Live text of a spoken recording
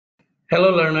Hello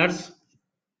learners,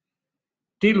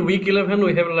 till week 11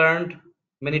 we have learned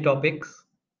many topics.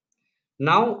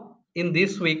 Now in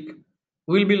this week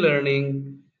we will be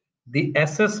learning the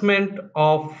assessment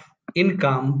of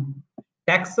income,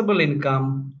 taxable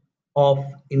income of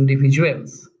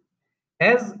individuals.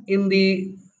 As in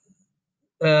the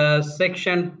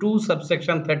section 2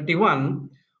 subsection 31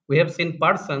 we have seen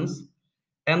persons,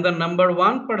 and the number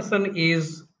one person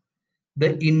is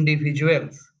the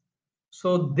individuals.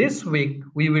 So this week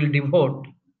we will devote,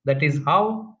 that is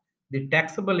how the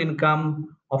taxable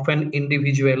income of an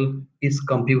individual is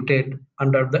computed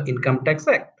under the Income Tax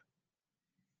Act.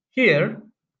 Here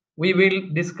we will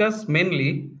discuss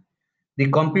mainly the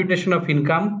computation of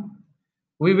income.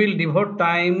 We will devote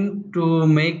time to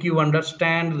make you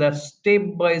understand the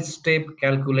step-by-step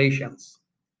calculations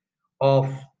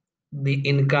of the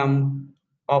income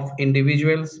of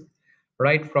individuals,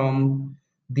 right from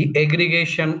the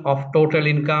aggregation of total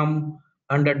income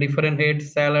under different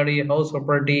heads: salary, house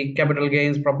property, capital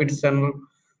gains, profits and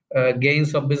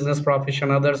gains of business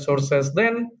profession, other sources,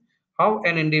 then how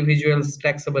an individual's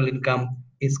taxable income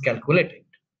is calculated.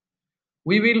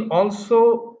 We will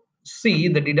also see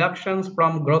the deductions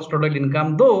from gross total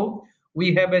income, though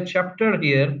we have a chapter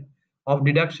here of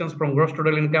deductions from gross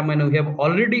total income, and we have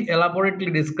already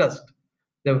elaborately discussed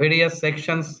the various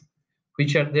sections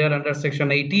which are there under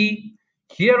section 80.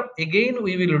 Here again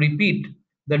we will repeat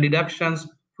the deductions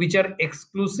which are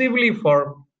exclusively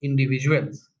for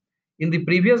individuals. In the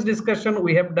previous discussion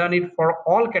we have done it for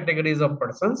all categories of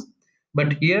persons,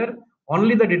 but here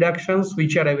only the deductions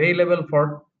which are available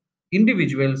for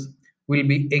individuals will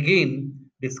be again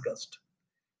discussed.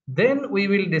 Then we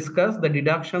will discuss the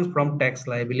deductions from tax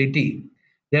liability.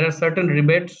 There are certain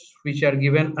rebates which are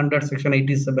given under section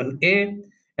 87A,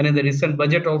 and in the recent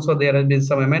budget also there has been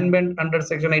some amendment under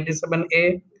section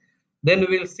 87A. Then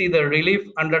we will see the relief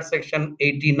under section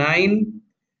 89.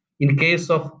 In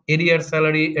case of arrear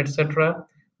salary, etc.,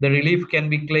 the relief can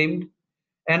be claimed.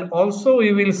 And also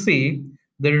we will see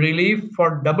the relief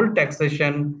for double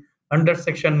taxation under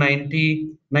section 90,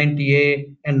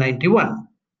 90A and 91.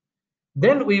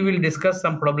 Then we will discuss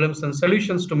some problems and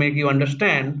solutions to make you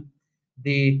understand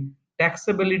the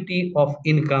taxability of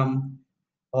income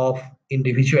of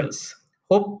individuals.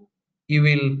 Hope you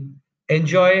will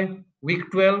enjoy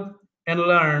week 12 and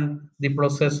learn the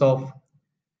process of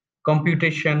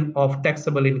computation of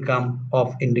taxable income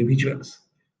of individuals.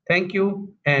 Thank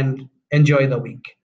you and enjoy the week.